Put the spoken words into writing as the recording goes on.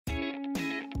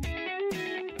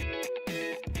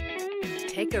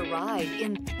Take a ride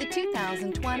in the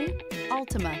 2020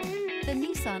 Altima. The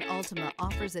Nissan Altima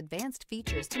offers advanced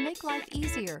features to make life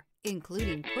easier,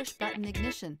 including push-button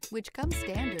ignition, which comes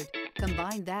standard.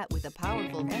 Combine that with a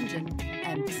powerful engine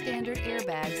and standard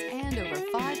airbags and over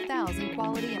 5,000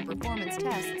 quality and performance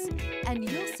tests, and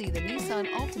you'll see the Nissan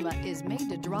Altima is made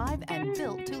to drive and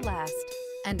built to last,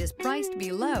 and is priced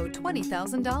below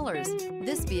 $20,000.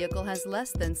 This vehicle has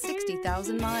less than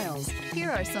 60,000 miles.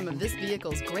 Here are some of this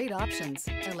vehicle's great options: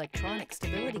 electronic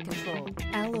stability control,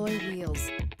 alloy wheels,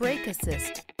 brake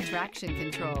assist, traction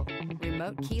control,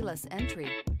 remote keyless entry,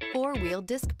 four-wheel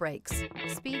disc brakes,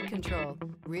 speed control,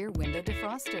 rear window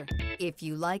defroster. If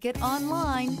you like it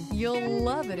online, you'll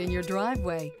love it in your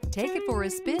driveway. Take it for a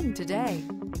spin today.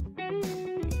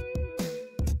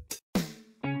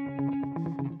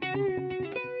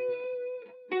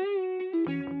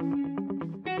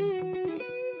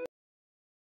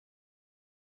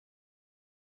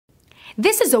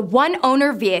 This is a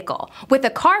one-owner vehicle with a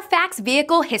Carfax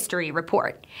Vehicle History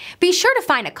Report. Be sure to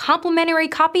find a complimentary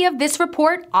copy of this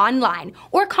report online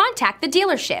or contact the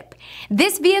dealership.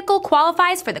 This vehicle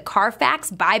qualifies for the Carfax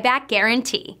Buyback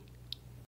Guarantee.